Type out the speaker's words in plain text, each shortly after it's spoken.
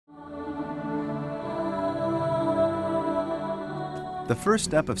The first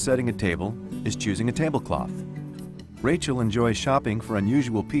step of setting a table is choosing a tablecloth. Rachel enjoys shopping for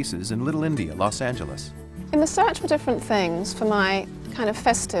unusual pieces in Little India, Los Angeles. In the search for different things for my kind of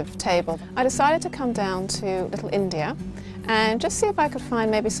festive table, I decided to come down to Little India and just see if I could find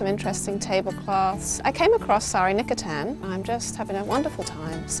maybe some interesting tablecloths. I came across Sari Nikatan. I'm just having a wonderful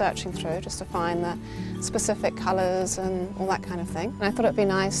time searching through just to find the specific colours and all that kind of thing. And I thought it'd be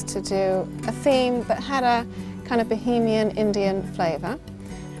nice to do a theme that had a kind of Bohemian Indian flavour.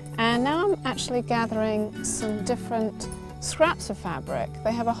 And now I'm actually gathering some different scraps of fabric.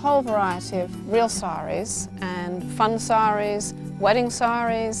 They have a whole variety of real saris and fun saris, wedding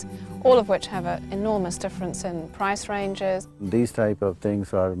saris, all of which have an enormous difference in price ranges. These type of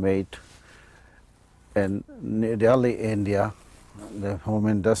things are made in Delhi, India. The home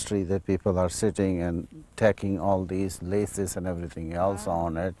industry that people are sitting and tacking all these laces and everything else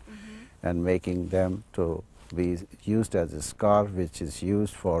on it and making them to be used as a scarf, which is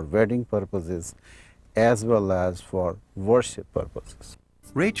used for wedding purposes as well as for worship purposes.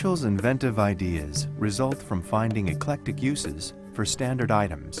 Rachel's inventive ideas result from finding eclectic uses for standard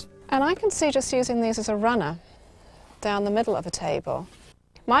items. And I can see just using these as a runner down the middle of a table.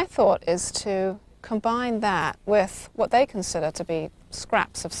 My thought is to combine that with what they consider to be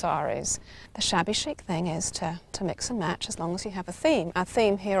scraps of saris. The shabby chic thing is to mix and match as long as you have a theme. Our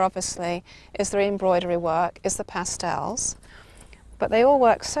theme here obviously is the embroidery work, is the pastels, but they all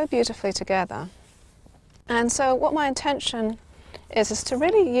work so beautifully together. And so what my intention is to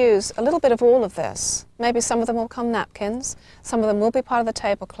really use a little bit of all of this. Maybe some of them will come napkins, some of them will be part of the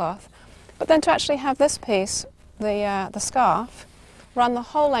tablecloth, but then to actually have this piece, the scarf, run the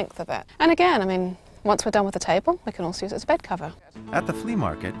whole length of it. And again, I mean, once we're done with the table, we can also use it as a bed cover. At the flea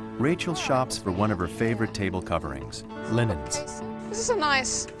market, Rachel shops for one of her favorite table coverings, linens. This is a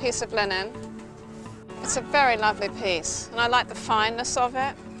nice piece of linen. It's a very lovely piece, and I like the fineness of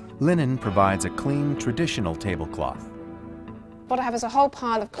it. Linen provides a clean, traditional tablecloth. What I have is a whole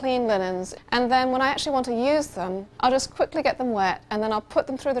pile of clean linens, and then when I actually want to use them, I'll just quickly get them wet, and then I'll put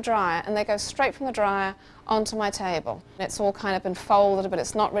them through the dryer, and they go straight from the dryer onto my table. It's all kind of been folded, but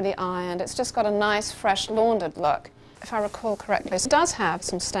it's not really ironed. It's just got a nice, fresh, laundered look, if I recall correctly. It does have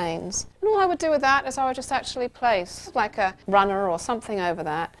some stains. And all I would do with that is I would just actually place like a runner or something over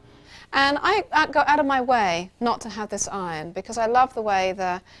that. And I go out of my way not to have this iron, because I love the way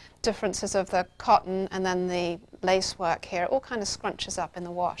the differences of the cotton and then the lace work here, it all kind of scrunches up in the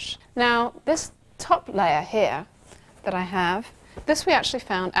wash. Now, this top layer here that I have, this we actually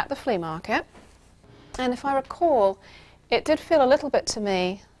found at the flea market. And if I recall, it did feel a little bit to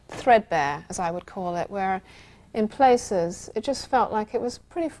me threadbare, as I would call it, where in places it just felt like it was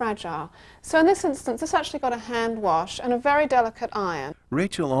pretty fragile. So in this instance, this actually got a hand wash and a very delicate iron.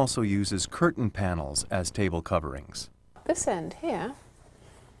 Rachel also uses curtain panels as table coverings. This end here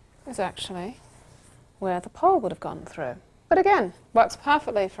is actually where the pole would have gone through. But again, works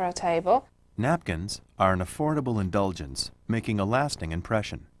perfectly for a table. Napkins are an affordable indulgence, making a lasting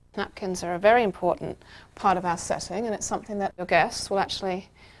impression. Napkins are a very important part of our setting, and it's something that your guests will actually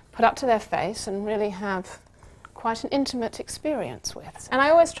put up to their face and really have quite an intimate experience with. And I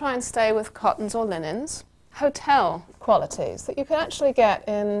always try and stay with cottons or linens, hotel qualities that you can actually get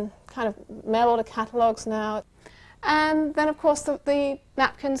in kind of mail order catalogues now. And then, of course, the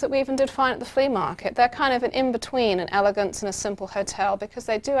napkins that we even did find at the flea market, they're kind of an in-between an elegance and a simple hotel, because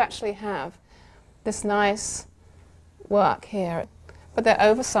they do actually have this nice work here. But they're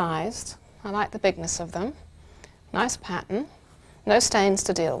oversized. I like the bigness of them. Nice pattern, no stains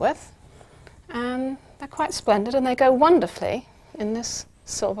to deal with, and they're quite splendid, and they go wonderfully in this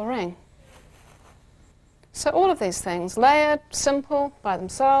silver ring. So all of these things, layered, simple, by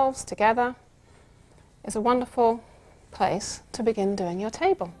themselves, together, is a wonderful place to begin doing your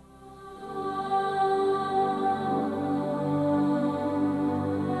table.